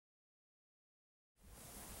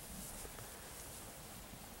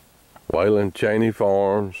WAYLON Cheney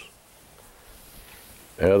Farms,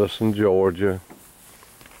 Edison, Georgia.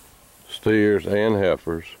 Steers and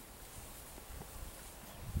heifers.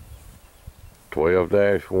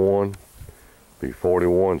 12-1, be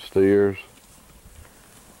 41 steers,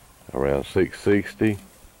 around 660.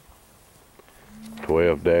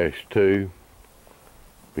 12-2,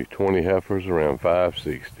 be 20 heifers, around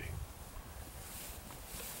 560.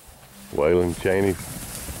 WAYLON Cheney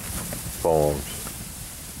Farms.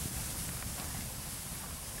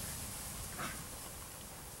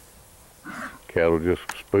 Cattle just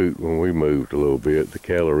spooked when we moved a little bit. The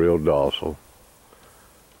cattle are real docile.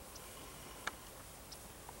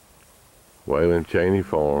 WAYLON Cheney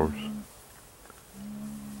Farms.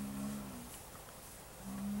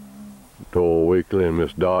 Doyle Weekly and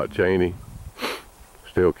Miss Dot Cheney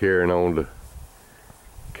still carrying on the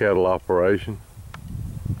cattle operation.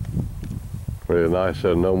 Really nice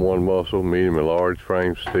set of #1 muscle, medium and large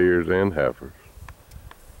frame steers and heifers.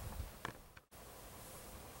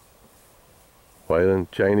 WAYLON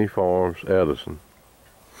Cheney Farms, Edison.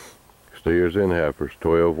 Steers and heifers,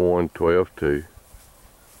 12-1, 12-2.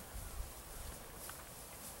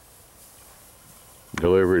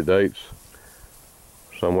 Delivery dates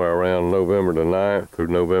somewhere around November the 9th through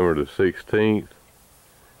November the 16th.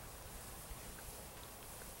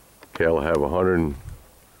 Cattle have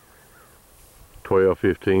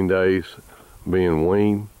 112-15 days being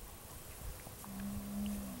weaned.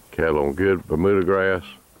 Cattle on good Bermuda grass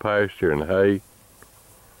pasture and hay,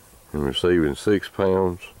 and receiving 6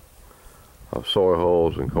 pounds of soy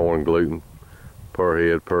hulls and corn gluten per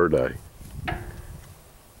head per day.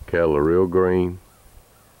 Cattle are real green.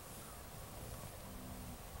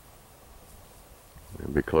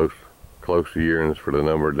 It'll be close to yearnings for the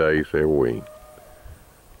number of days they're weaned.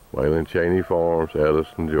 WAYLON Cheney Farms,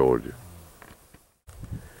 Edison, Georgia.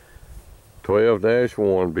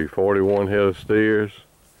 12-1, be 41 head of steers,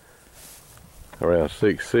 around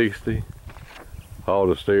 660. All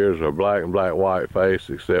the steers are black and black-white face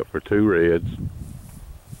except for 2 reds.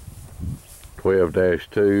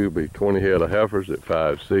 12-2, be 20 head of heifers at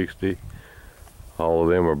 560. All of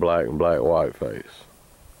them are black and black-white face.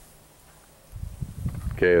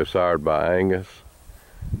 Calves sired by Angus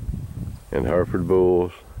and Hereford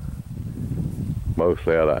bulls,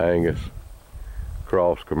 mostly out of Angus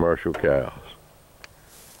cross commercial cows.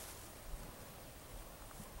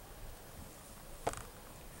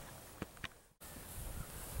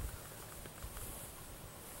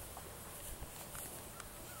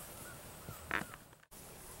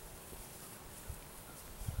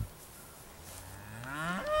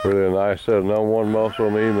 Really nice set of #1 muscle,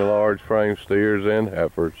 medium and large frame steers and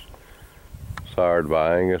heifers, sired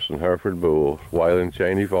by Angus and Hereford bulls. WAYLON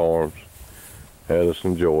Cheney Farms,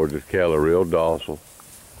 Edison, Georgia. Cattle are real docile.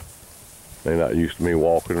 They're not used to me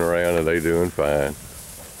walking around, and they doing fine.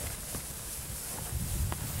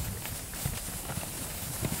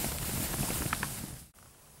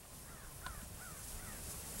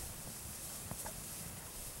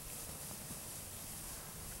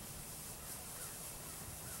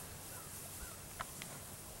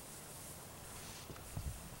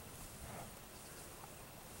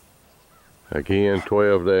 Again,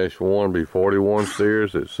 12-1 be 41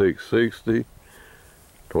 steers at 660.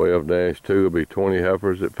 12-2 will be 20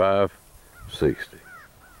 heifers at 560.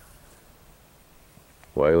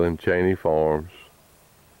 WAYLON Cheney Farms,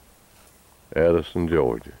 Edison,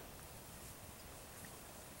 Georgia.